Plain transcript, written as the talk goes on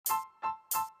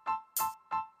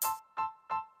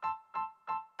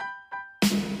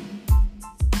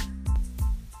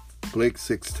Blake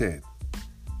 610,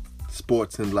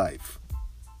 Sports and Life.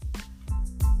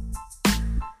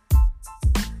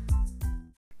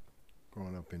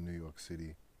 Growing up in New York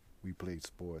City, we played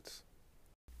sports.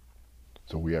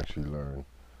 So we actually learned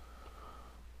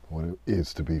what it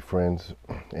is to be friends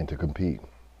and to compete.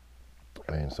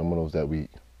 And some of those that we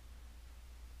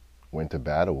went to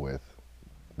battle with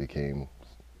became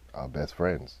our best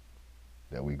friends,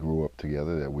 that we grew up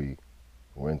together, that we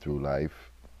went through life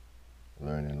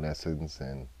learning lessons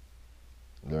and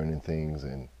learning things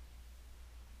and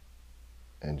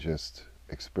just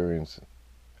experience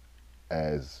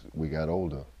as we got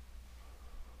older.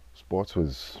 Sports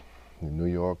was, in New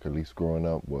York, at least growing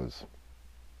up, was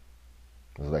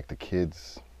like the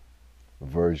kids'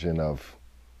 version of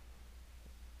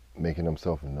making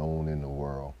themselves known in the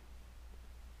world.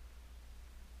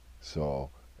 So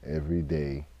every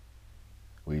day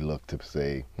we look to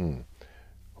say,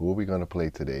 who are we going to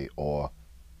play today? Or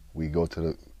we go to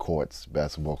the courts,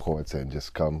 basketball courts, and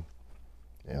just come.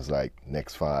 And it's like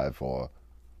next five, or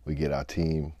we get our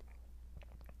team.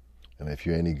 And if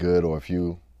you're any good or if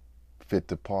you fit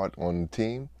the part on the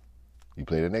team, you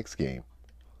play the next game.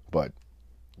 But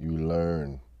you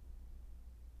learn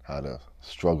how to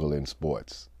struggle in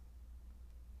sports.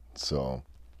 So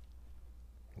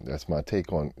that's my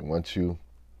take on, once you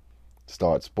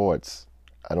start sports,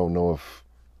 I don't know if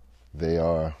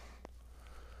the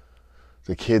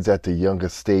kids at the younger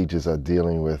stages are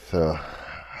dealing with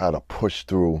how to push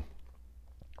through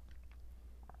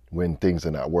when things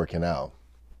are not working out.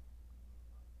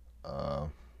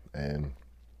 And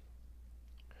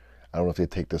I don't know if they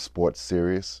take the sports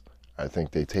serious. I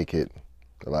think they take it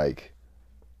like,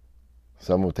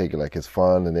 some will take it like it's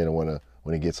fun, and they don't want to,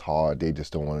 when it gets hard, they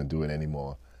just don't want to do it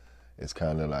anymore. It's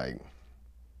kind of like,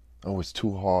 oh, it's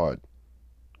too hard.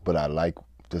 But I like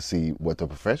to see what the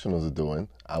professionals are doing.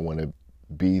 I want to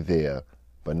be there,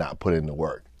 but not put in the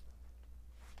work.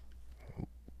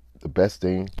 The best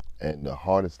thing and the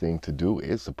hardest thing to do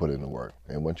is to put in the work.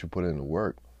 And once you put in the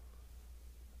work,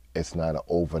 it's not an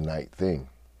overnight thing.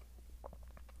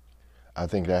 I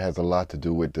think that has a lot to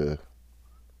do with the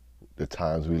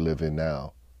times we live in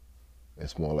now.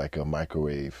 It's more like a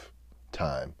microwave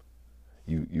time.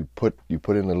 You put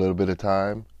in a little bit of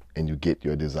time and you get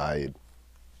your desired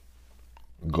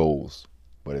goals,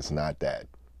 but it's not that.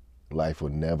 Life will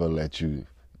never let you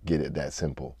get it that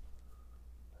simple.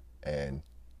 And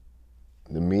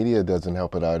the media doesn't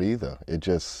help it out either. It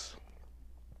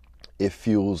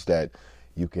fuels that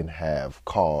you can have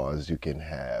cars, you can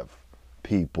have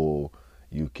people,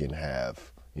 you can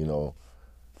have,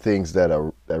 things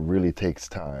that really takes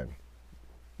time.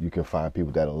 You can find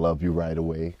people that'll love you right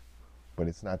away, but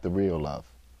it's not the real love.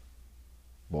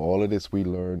 But all of this we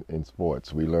learn in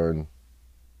sports. We learn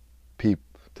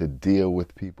to deal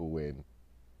with people when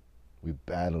we're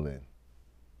battling.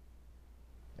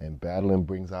 And battling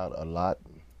brings out a lot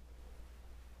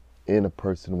in a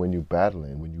person when you're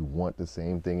battling, when you want the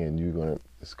same thing, and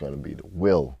it's gonna be the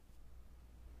will.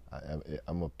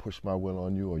 I'm gonna push my will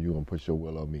on you, or you're gonna push your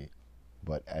will on me.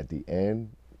 But at the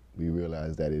end, we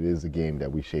realize that it is a game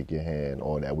that we shake your hand,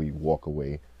 or that we walk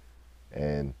away,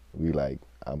 and we like,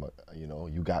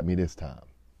 you got me this time.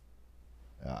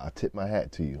 I tip my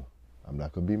hat to you. I'm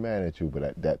not gonna be mad at you,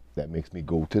 but that makes me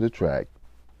go to the track,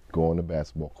 go on the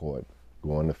basketball court,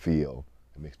 go on the field.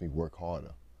 It makes me work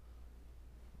harder.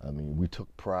 I mean, we took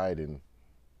pride in,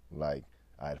 like,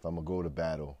 all right, if I'm gonna go to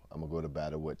battle, I'm gonna go to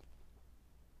battle with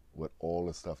all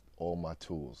the stuff, all my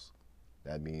tools.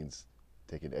 That means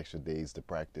taking extra days to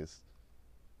practice,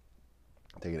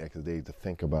 taking extra days to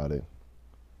think about it.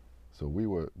 So we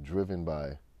were driven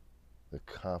by the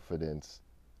confidence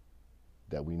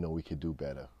that we know we could do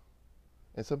better.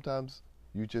 And sometimes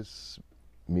you just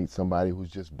meet somebody who's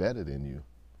just better than you,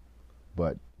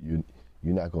 but you're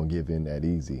not gonna give in that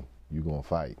easy. You're gonna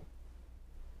fight.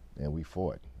 And we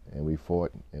fought, and we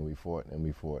fought, and we fought, and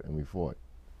we fought, and we fought.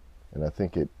 And I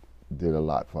think it did a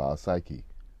lot for our psyche.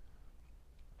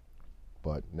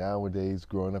 But nowadays,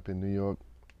 growing up in New York,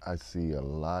 I see a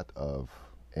lot of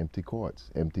empty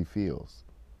courts, empty fields.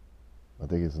 I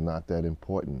think it's not that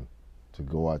important to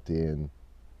go out there and,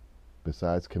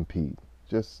 besides compete,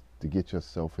 just to get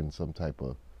yourself in some type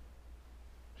of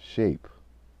shape.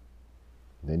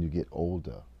 Then you get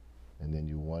older, and then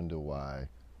you wonder why,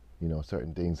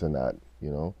 certain things are not,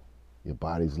 your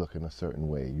body's looking a certain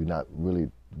way. You're not really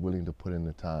willing to put in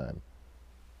the time.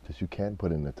 Because you can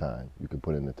put in the time. You can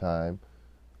put in the time.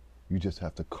 You just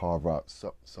have to carve out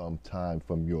some time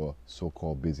from your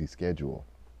so-called busy schedule.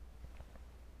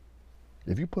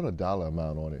 If you put a dollar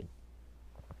amount on it,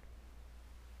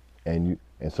 and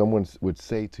someone would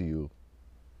say to you,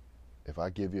 If I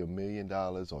give you $1 million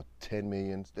or 10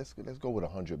 million, let's go with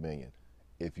 100 million.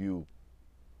 If you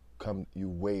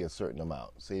weigh a certain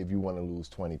amount, say if you want to lose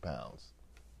 20 pounds,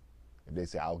 if they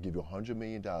say I'll give you $100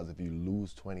 million if you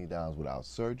lose 20 pounds without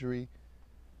surgery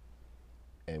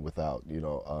and without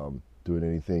doing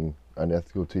anything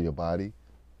unethical to your body,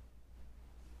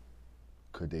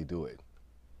 could they do it?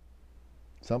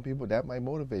 Some people, that might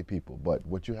motivate people, but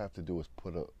what you have to do is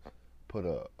put a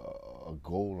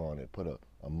goal on it, put a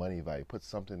money value, put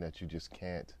something that you just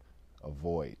can't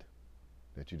avoid,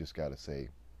 that you just got to say,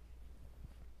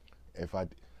 if I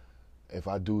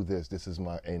do this, this is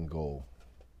my end goal.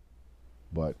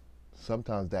 But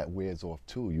sometimes that wears off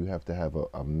too. You have to have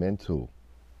a mental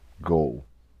goal,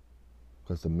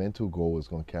 because the mental goal is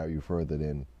going to carry you further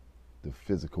than the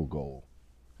physical goal.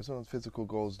 Because some of the physical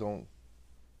goals don't.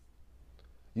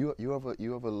 You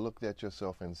ever looked at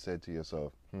yourself and said to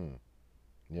yourself, I'm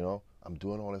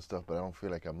doing all this stuff, but I don't feel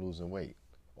like I'm losing weight,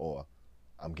 or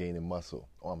I'm gaining muscle,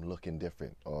 or I'm looking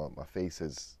different, or my face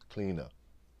is cleaner.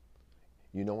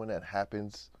 You know when that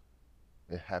happens?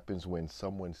 It happens when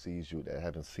someone sees you that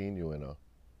hasn't seen you in a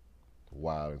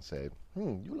while and said,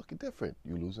 you looking different.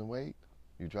 You losing weight,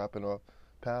 you dropping off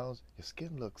pounds, your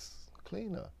skin looks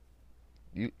cleaner.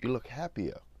 You look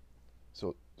happier.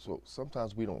 So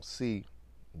sometimes we don't see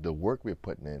the work we're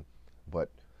putting in, but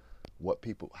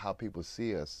how people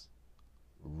see us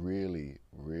really,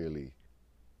 really,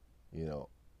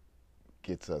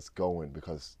 gets us going,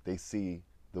 because they see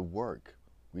the work.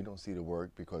 We don't see the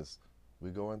work because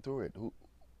we're going through it.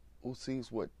 Who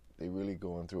sees what they really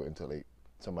going through until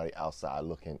somebody outside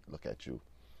look at you?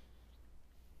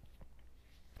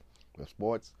 With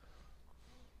sports,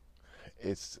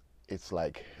 it's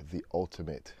like the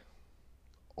ultimate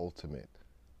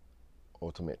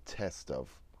test of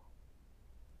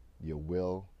your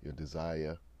will, your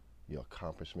desire, your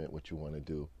accomplishment, what you want to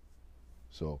do.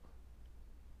 So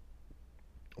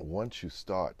once you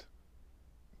start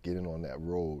getting on that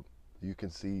road, you can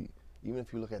see, even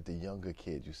if you look at the younger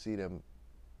kids, you see them,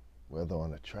 whether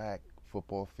on a track,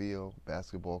 football field,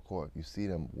 basketball court, you see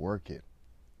them working,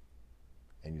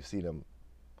 and you see them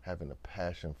having a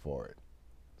passion for it.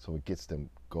 So it gets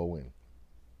them going.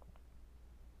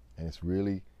 And it's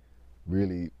really,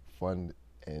 really fun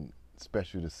and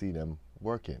special to see them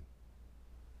working.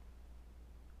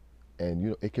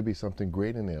 And it could be something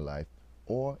great in their life,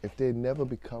 or if they never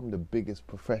become the biggest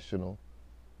professional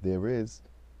there is,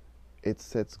 it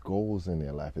sets goals in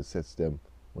their life. It sets them,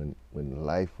 when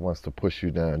life wants to push you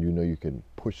down, you can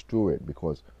push through it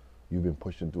because you've been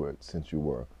pushing through it since you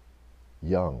were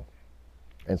young.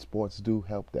 And sports do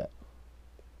help that.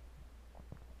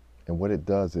 And what it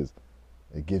does is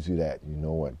it gives you that,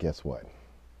 guess what?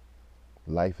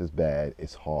 Life is bad,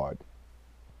 it's hard,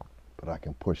 but I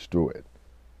can push through it.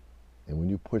 And when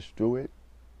you push through it,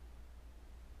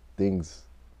 you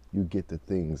get the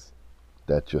things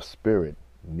that your spirit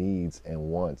needs and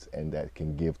wants, and that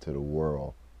can give to the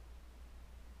world,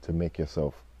 to make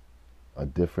yourself a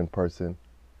different person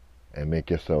and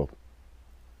make yourself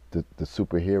the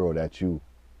superhero that you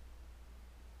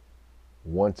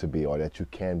want to be, or that you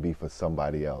can be for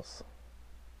somebody else.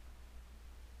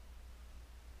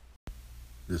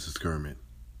 This is Kermit.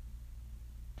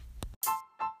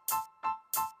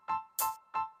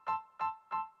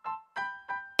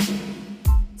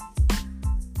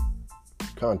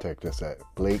 Contact us at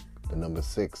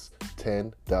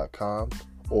blake610.com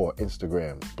or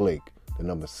Instagram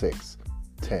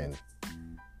blake610.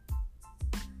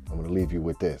 I'm going to leave you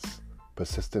with this.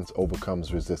 Persistence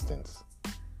overcomes resistance.